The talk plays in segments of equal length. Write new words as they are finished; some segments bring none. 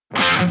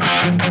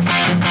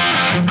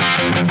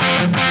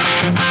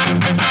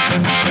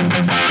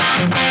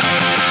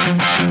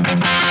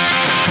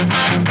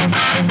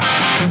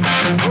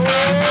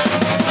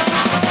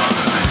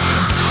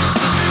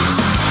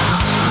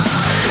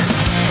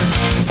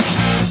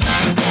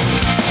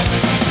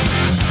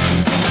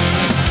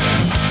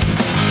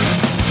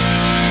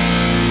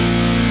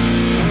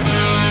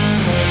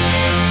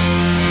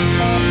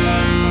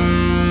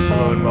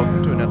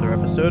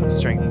Episode of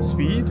Strength and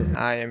Speed.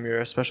 I am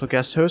your special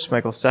guest host,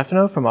 Michael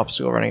Stefano from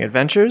Obstacle Running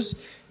Adventures,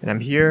 and I'm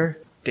here,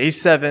 day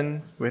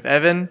 7, with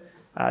Evan.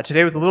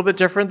 Today was a little bit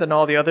different than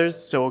all the others,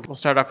 so we'll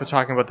start off with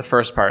talking about the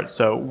first part.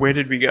 So where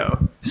did we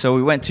go? So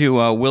we went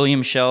to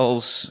William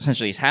Shell's,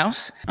 essentially his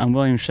house. I'm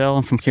William Shell.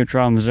 I'm from Cape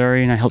Girardeau,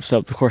 Missouri, and I helped set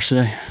up the course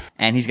today.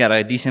 And he's got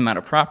a decent amount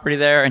of property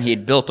there, and he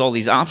had built all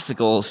these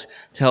obstacles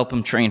to help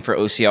him train for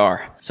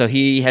OCR. So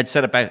he had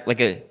set up it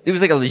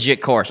was like a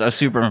legit course. I was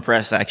super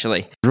impressed,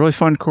 actually. It's a really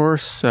fun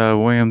course.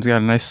 William's got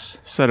a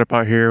nice setup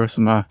out here with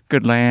some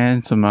good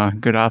land, some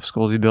good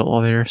obstacles he built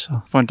all there.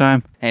 So fun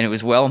time. And it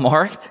was well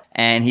marked,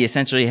 and he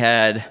essentially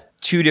had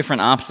 2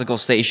 different obstacle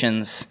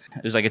stations.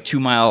 It was like a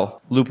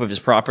 2-mile loop of his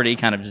property,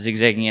 kind of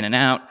zigzagging in and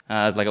out.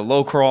 Like a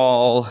low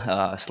crawl,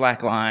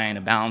 slack line,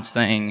 a balance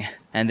thing.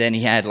 And then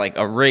he had like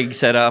a rig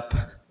set up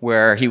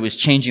where he was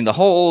changing the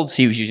holds.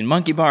 He was using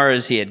monkey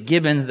bars. He had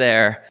gibbons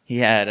there. He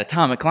had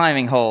atomic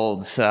climbing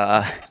holds,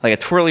 like a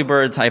twirly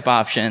bird type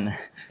option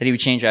that he would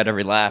change out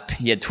every lap.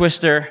 He had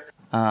twister.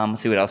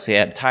 Let's see what else he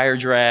had. Tire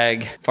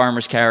drag,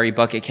 farmer's carry,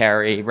 bucket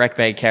carry, rec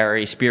bag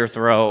carry, spear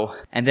throw.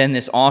 And then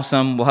this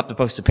awesome, we'll have to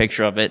post a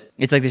picture of it.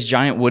 It's like this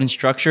giant wooden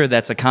structure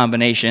that's a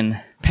combination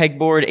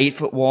pegboard,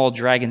 8-foot wall,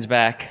 dragon's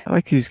back. I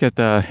like he's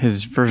got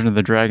his version of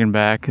the dragon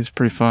back. It's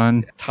pretty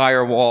fun.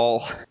 Tire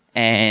wall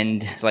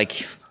and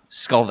like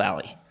Skull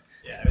Valley.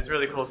 Yeah, it was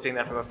really cool seeing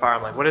that from afar.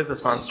 I'm like, what is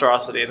this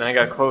monstrosity? And then I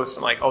got close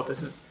and I'm like, oh,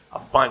 this is a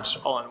bunch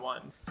all in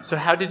one. So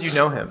how did you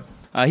know him?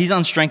 He's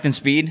on Strength and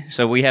Speed.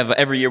 So we have,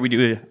 every year we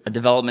do a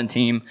development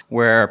team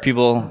where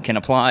people can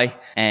apply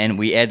and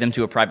we add them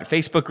to a private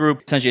Facebook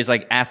group. Essentially it's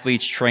like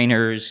athletes,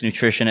 trainers,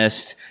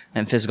 nutritionists,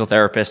 and physical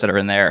therapists that are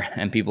in there,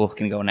 and people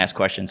can go and ask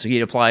questions. So he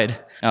had applied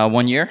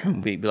 1 year.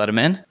 We let him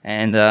in.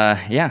 And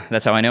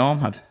that's how I know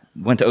him. I've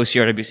went to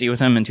OCRWC with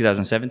him in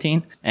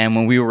 2017. And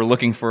when we were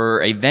looking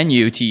for a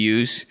venue to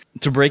use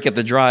to break up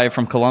the drive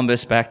from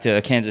Columbus back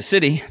to Kansas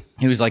City,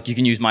 he was like, you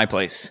can use my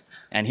place.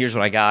 And here's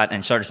what I got,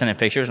 and started sending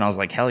pictures, and I was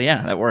like, hell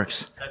yeah, that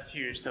works. That's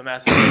huge. So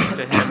massive thanks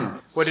to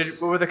him. What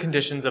were the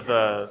conditions of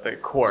the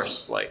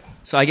course like?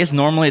 So I guess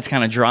normally it's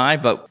kind of dry,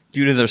 but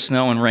due to the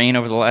snow and rain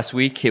over the last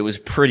week, it was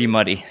pretty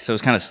muddy. So it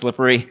was kind of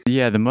slippery.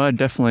 Yeah, the mud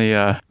definitely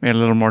made it a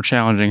little more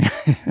challenging.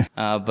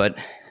 But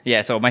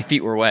yeah, so my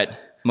feet were wet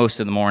most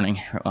of the morning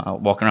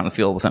walking around the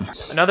field with him.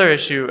 Another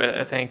issue,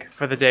 I think,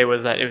 for the day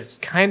was that it was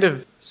kind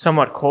of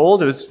somewhat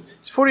cold.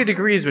 It's 40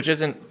 degrees, which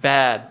isn't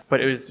bad,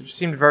 but it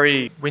seemed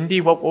very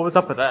windy. What was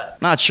up with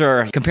that? Not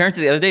sure. Compared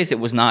to the other days, it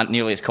was not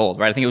nearly as cold,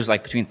 right? I think it was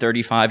like between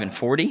 35 and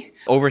 40.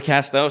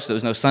 Overcast, though, so there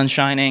was no sun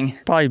shining.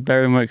 Probably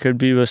better than what it could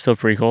be, but still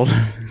pretty cold.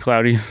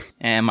 Cloudy.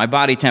 And my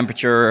body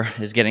temperature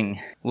is getting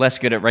less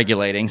good at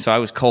regulating, so I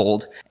was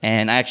cold.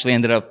 And I actually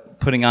ended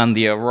up putting on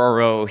the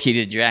Aurora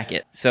heated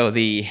jacket. So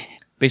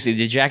basically,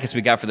 the jackets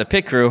we got for the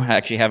pit crew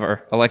actually have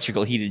our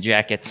electrical heated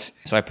jackets.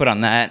 So I put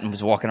on that and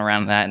was walking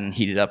around in that and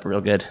heated up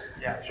real good.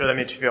 Yeah, I'm sure that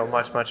made you feel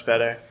much, much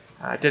better.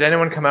 Did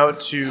anyone come out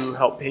to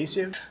help pace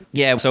you?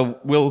 Yeah, so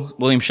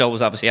William Shell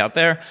was obviously out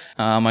there,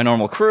 my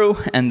normal crew,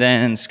 and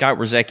then Scott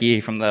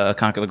Ruzecki from the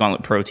Conquer the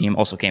Gauntlet Pro team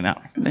also came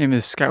out. My name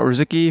is Scott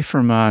Ruzecki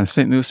from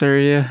St. Louis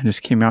area.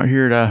 Just came out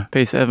here to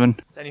pace Evan.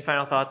 Any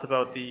final thoughts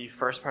about the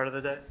first part of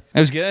the day? It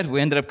was good. We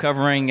ended up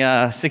covering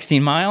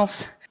 16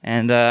 miles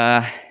and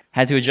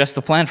had to adjust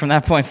the plan from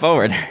that point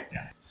forward.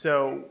 Yeah.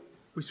 So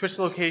we switched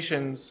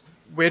locations.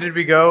 Where did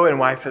we go and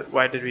why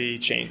did we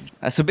change?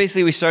 So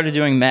basically we started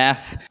doing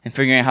math and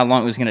figuring out how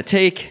long it was going to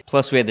take.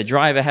 Plus we had the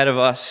drive ahead of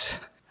us.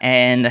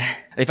 And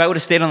if I would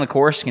have stayed on the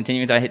course,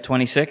 continuing to hit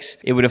 26,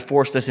 it would have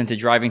forced us into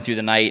driving through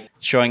the night,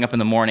 showing up in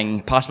the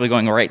morning, possibly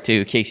going right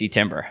to KC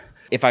Timber.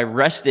 If I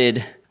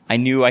rested, I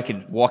knew I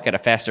could walk at a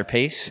faster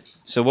pace.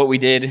 So what we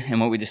did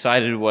and what we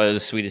decided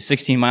was we did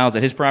 16 miles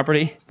at his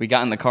property. We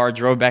got in the car,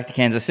 drove back to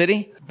Kansas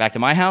City, back to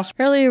my house.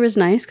 Earlier was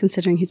nice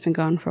considering he's been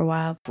gone for a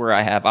while. Where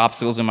I have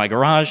obstacles in my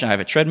garage, I have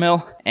a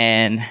treadmill,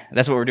 and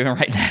that's what we're doing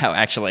right now,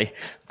 actually.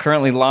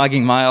 Currently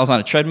logging miles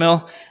on a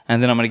treadmill,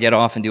 and then I'm going to get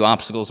off and do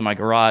obstacles in my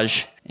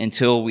garage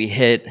until we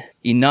hit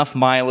enough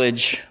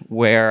mileage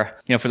where,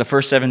 for the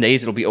first 7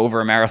 days, it'll be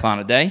over a marathon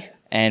a day.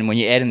 And when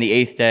you add in the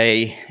 8th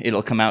day,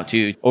 it'll come out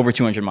to over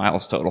 200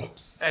 miles total.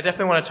 I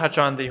definitely want to touch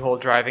on the whole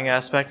driving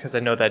aspect because I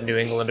know that New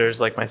Englanders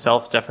like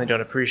myself definitely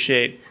don't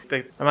appreciate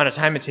the amount of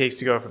time it takes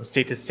to go from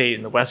state to state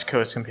in the West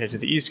Coast compared to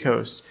the East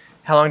Coast.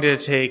 How long did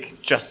it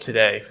take just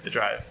today for the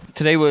drive?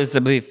 Today was, I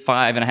believe,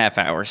 5.5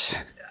 hours.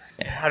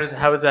 Yeah.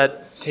 How is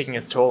that taking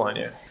its toll on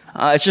you?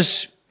 It's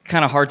just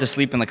kind of hard to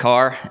sleep in the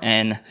car.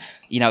 And,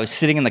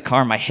 sitting in the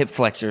car, my hip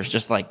flexors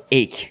just like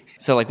ache.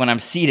 So like when I'm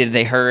seated,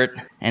 they hurt,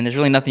 and there's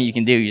really nothing you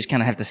can do. You just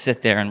kind of have to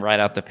sit there and ride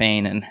out the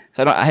pain. And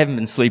so I haven't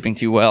been sleeping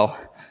too well.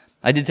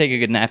 I did take a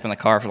good nap in the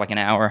car for like an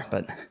hour,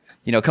 but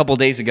a couple of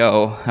days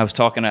ago, I was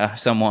talking to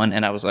someone,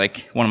 and I was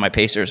like, one of my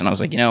pacers, and I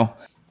was like, we'll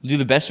do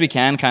the best we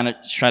can, kind of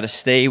try to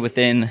stay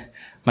within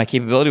my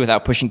capability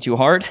without pushing too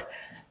hard.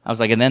 I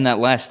was like, and then that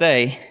last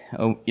day,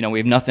 we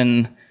have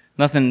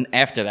nothing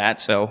after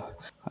that, so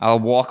I'll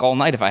walk all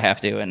night if I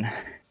have to, and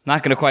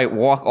not going to quite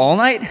walk all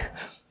night,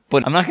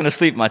 but I'm not going to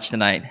sleep much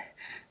tonight.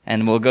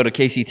 And we'll go to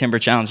KC Timber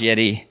Challenge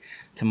Yeti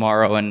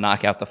tomorrow and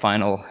knock out the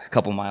final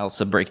couple miles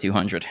to break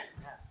 200.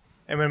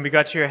 And when we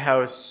got to your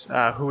house,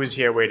 who was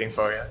here waiting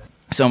for you?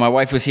 So my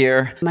wife was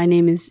here. My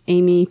name is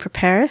Amy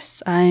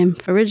Preparis. I'm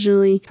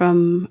originally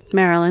from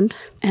Maryland,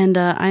 and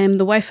I am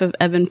the wife of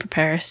Evan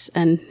Preparis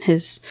and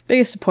his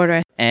biggest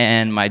supporter.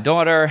 And my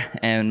daughter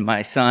and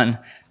my son,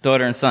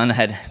 daughter and son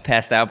had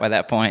passed out by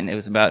that point. It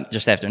was about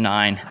just after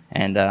 9.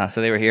 And so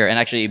they were here. And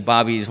actually,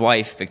 Bobby's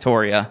wife,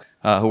 Victoria,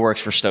 who works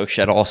for Stoke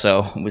Shed,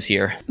 also was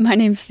here. My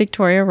name's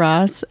Victoria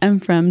Ross. I'm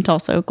from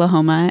Tulsa,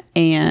 Oklahoma,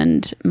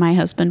 and my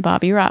husband,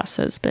 Bobby Ross,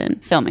 has been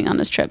filming on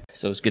this trip.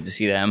 So it's good to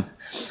see them.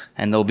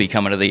 And they'll be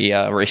coming to the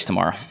race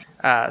tomorrow.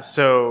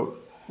 So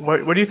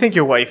what do you think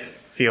your wife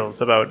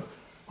feels about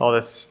all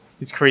these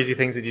crazy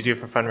things that you do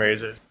for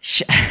fundraisers?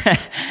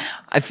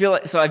 I feel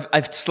like, so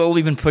I've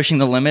slowly been pushing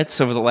the limits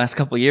over the last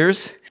couple of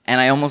years,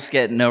 and I almost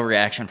get no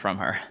reaction from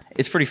her.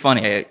 It's pretty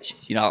funny.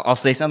 I'll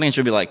say something and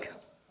she'll be like,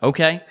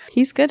 okay.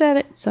 He's good at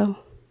it, so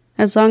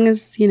as long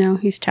as,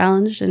 he's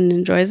challenged and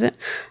enjoys it,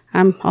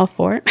 I'm all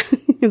for it,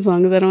 as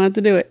long as I don't have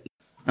to do it.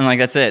 And like,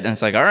 that's it. And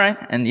it's like, all right.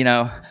 And,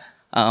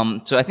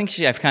 so I think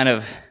I've kind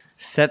of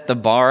set the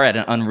bar at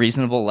an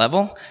unreasonable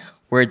level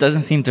where it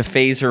doesn't seem to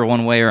phase her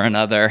one way or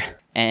another.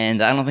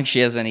 And I don't think she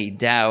has any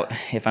doubt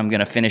if I'm going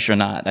to finish or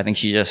not. I think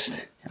she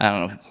just, I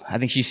don't know. I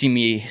think she's seen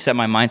me set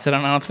my mindset on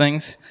enough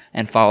things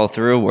and follow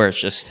through where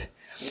it's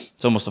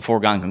almost a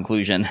foregone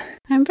conclusion.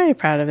 I'm very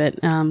proud of it.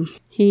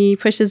 He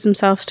pushes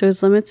himself to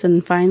his limits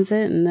and finds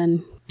it and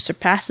then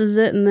surpasses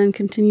it and then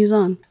continues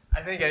on.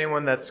 I think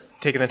anyone that's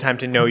taken the time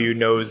to know you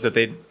knows that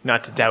they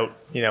not to doubt,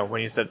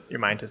 when you set your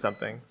mind to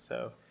something.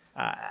 So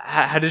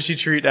how does she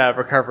treat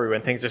recovery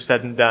when things are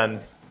said and done?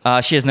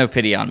 She has no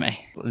pity on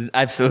me.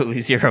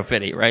 Absolutely zero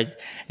pity, right?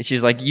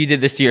 She's like, you did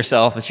this to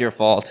yourself. It's your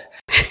fault.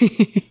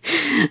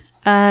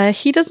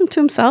 He does them to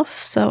himself,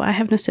 so I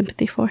have no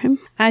sympathy for him.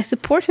 I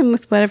support him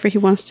with whatever he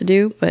wants to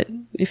do, but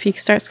if he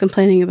starts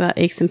complaining about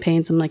aches and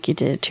pains, I'm like, you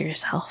did it to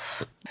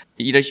yourself.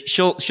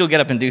 She'll get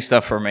up and do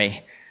stuff for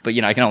me, but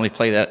I can only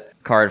play that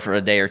card for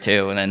a day or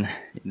two, and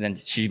then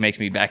she makes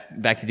me back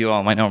to do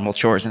all my normal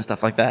chores and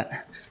stuff like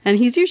that. And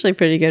he's usually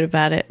pretty good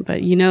about it, but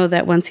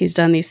that once he's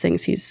done these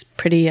things, he's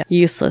pretty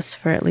useless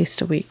for at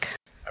least a week.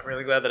 I'm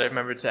really glad that I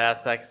remembered to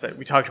ask that because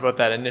we talked about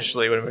that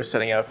initially when we were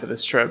setting out for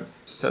this trip,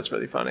 so that's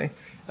really funny.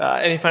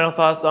 Any final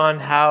thoughts on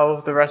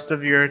how the rest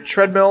of your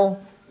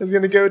treadmill is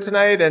going to go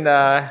tonight, and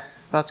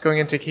thoughts going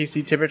into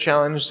KC Timber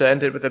Challenge to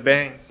end it with a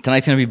bang?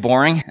 Tonight's going to be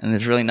boring, and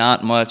there's really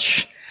not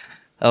much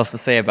else to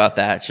say about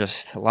that. It's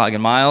just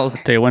logging miles.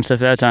 Take it one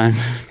step at a time.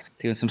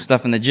 Doing some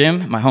stuff in the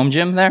gym, my home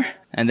gym there.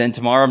 And then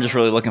tomorrow, I'm just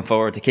really looking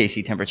forward to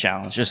KC Timber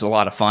Challenge. Just a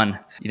lot of fun.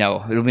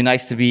 It'll be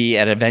nice to be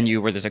at a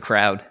venue where there's a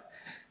crowd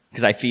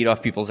because I feed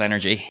off people's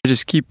energy.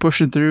 Just keep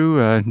pushing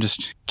through.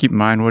 Just keep in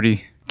mind what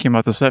he came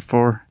out the set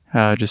for.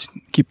 Just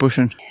keep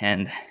pushing.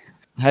 And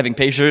having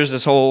pacers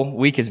this whole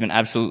week has been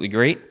absolutely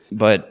great.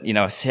 But,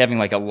 having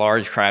like a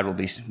large crowd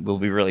will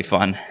be really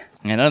fun.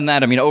 And other than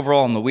that,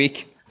 overall in the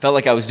week, felt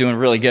like I was doing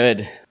really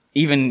good.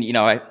 Even,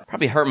 I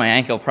probably hurt my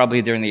ankle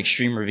probably during the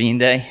extreme ravine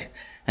day.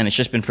 And it's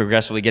just been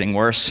progressively getting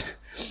worse.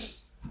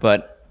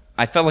 But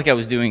I felt like I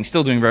was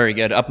still doing very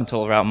good up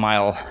until around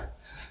mile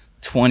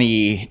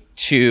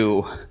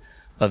 22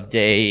 of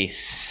day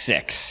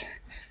 6.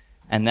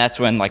 And that's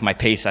when my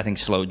pace, I think,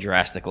 slowed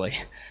drastically.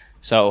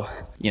 So,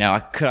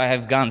 could I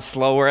have gone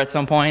slower at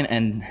some point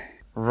and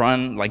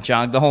run,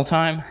 jog the whole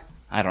time?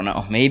 I don't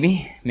know.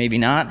 Maybe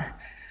not.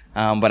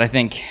 But I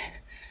think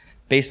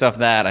based off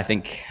that, I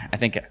think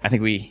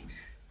we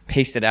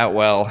paced it out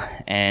well.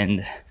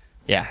 And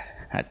yeah,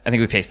 I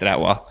think we paced it out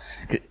well.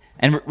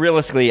 And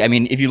realistically,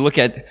 if you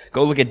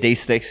go look at Day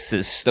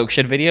 6's Stoke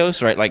Shed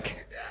videos, right?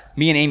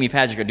 Me and Amy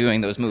Patrick are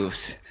doing those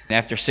moves. And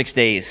after 6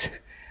 days,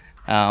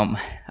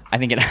 I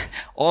think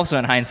also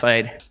in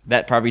hindsight,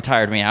 that probably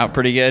tired me out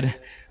pretty good,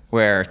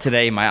 where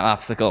today my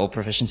obstacle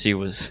proficiency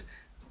was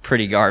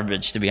pretty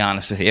garbage, to be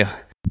honest with you.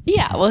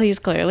 Yeah, well, he's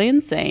clearly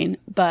insane,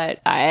 but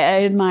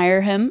I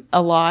admire him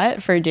a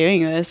lot for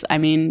doing this.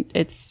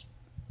 It's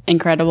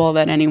incredible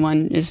that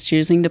anyone is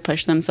choosing to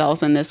push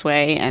themselves in this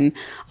way, and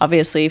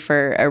obviously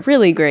for a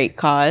really great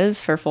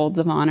cause, for Folds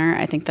of Honor.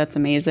 I think that's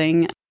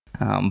amazing.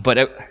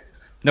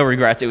 No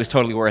regrets. It was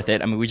totally worth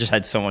it. We just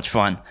had so much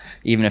fun,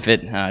 even if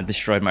it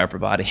destroyed my upper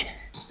body.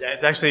 Yeah,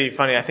 it's actually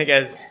funny. I think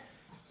as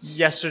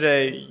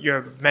yesterday,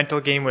 your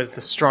mental game was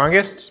the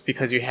strongest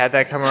because you had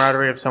that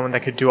camaraderie of someone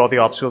that could do all the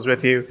obstacles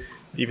with you,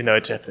 even though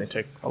it definitely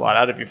took a lot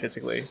out of you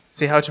physically.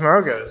 See how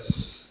tomorrow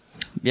goes.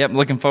 Yep,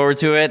 looking forward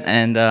to it.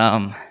 And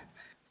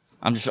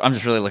I'm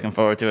just really looking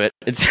forward to it.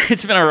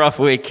 It's been a rough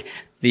week.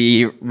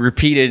 The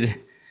repeated,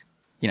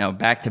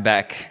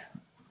 back-to-back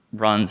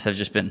runs have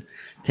just been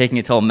taking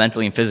a toll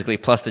mentally and physically,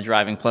 plus the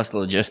driving, plus the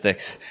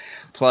logistics,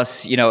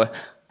 plus,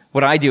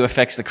 what I do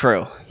affects the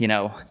crew,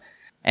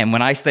 And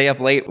when I stay up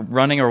late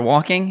running or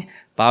walking,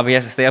 Bobby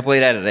has to stay up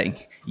late editing.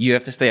 You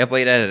have to stay up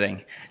late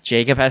editing.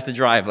 Jacob has to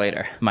drive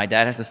later. My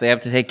dad has to stay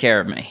up to take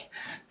care of me.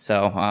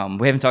 So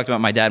we haven't talked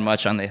about my dad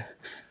much on the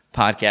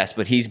podcast,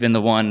 but he's been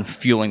the one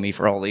fueling me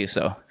for all these.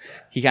 So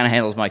he kind of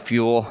handles my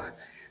fuel,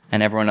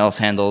 and everyone else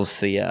handles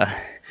the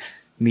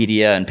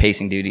media and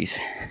pacing duties.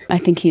 I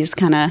think he's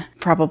kind of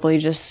probably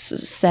just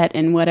set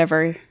in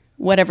whatever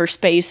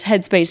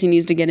headspace he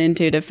needs to get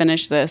into to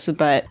finish this.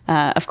 But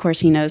of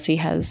course, he knows he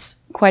has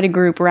quite a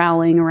group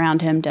rallying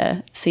around him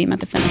to see him at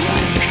the finish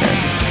line for sure.